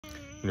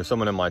You know,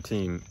 someone in my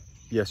team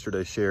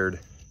yesterday shared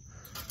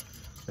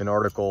an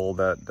article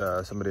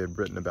that somebody had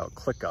written about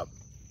ClickUp,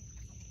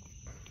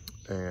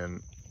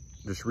 and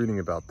just reading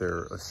about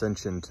their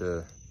ascension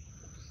to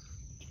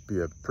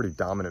be a pretty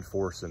dominant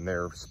force in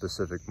their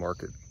specific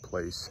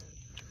marketplace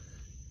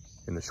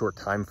in the short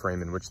time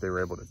frame in which they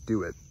were able to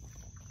do it.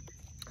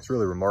 It's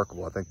really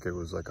remarkable. I think it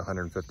was like a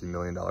 $150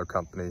 million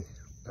company,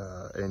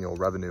 annual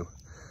revenue,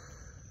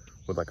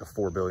 with like a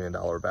 $4 billion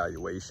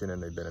valuation,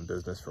 and they've been in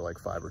business for like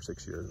 5 or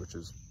 6 years, which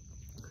is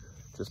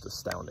just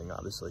astounding,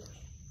 obviously.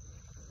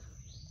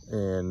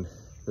 And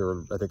there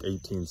were, I think,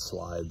 18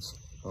 slides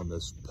on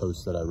this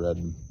post that I read,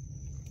 and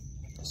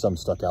some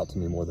stuck out to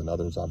me more than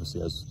others,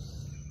 obviously, as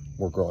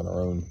we're growing our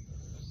own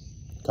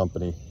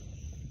company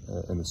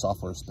in the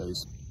software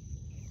space.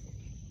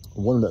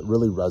 One that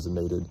really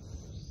resonated,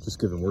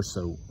 just given we're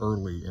so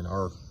early in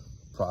our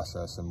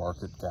process and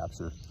market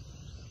capture,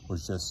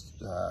 was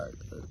just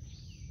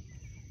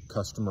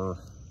customer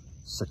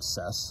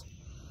success.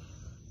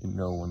 You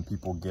know, when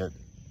people get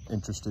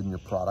interested in your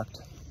product,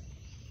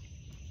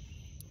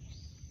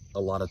 a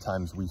lot of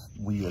times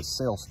we as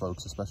sales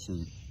folks,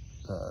 especially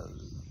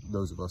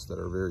those of us that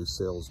are very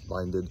sales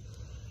minded,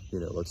 you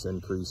know, let's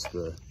increase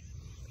the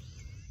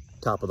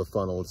top of the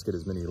funnel, let's get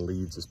as many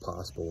leads as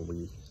possible.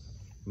 We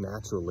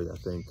naturally, I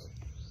think,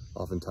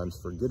 oftentimes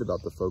forget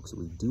about the folks that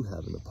we do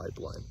have in the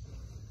pipeline,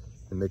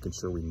 and making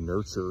sure we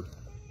nurture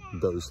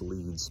those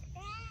leads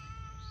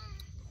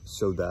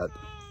so that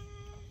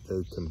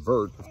they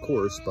convert, of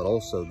course, but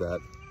also that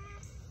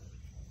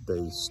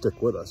they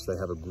stick with us. They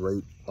have a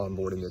great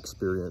onboarding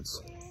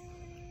experience.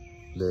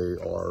 They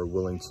are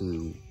willing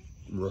to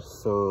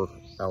refer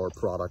our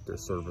product or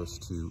service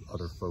to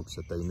other folks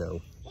that they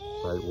know,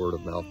 right? Word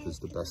of mouth is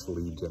the best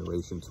lead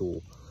generation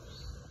tool.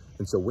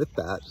 And so with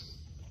that,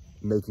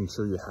 making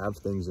sure you have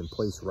things in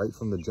place right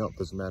from the jump.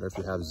 Doesn't matter if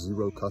you have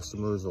 0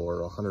 customers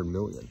or 100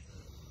 million.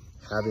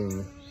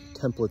 Having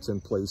templates in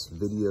place,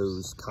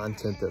 videos,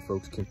 content that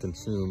folks can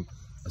consume,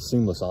 a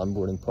seamless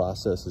onboarding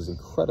process is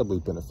incredibly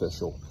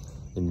beneficial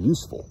and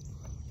useful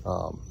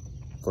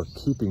for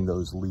keeping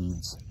those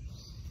leads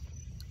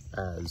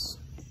as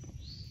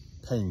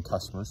paying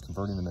customers,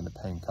 converting them into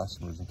paying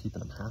customers, and keeping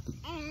them happy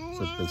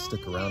so that they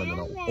stick around and then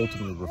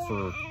ultimately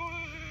refer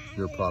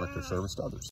your product or service to others.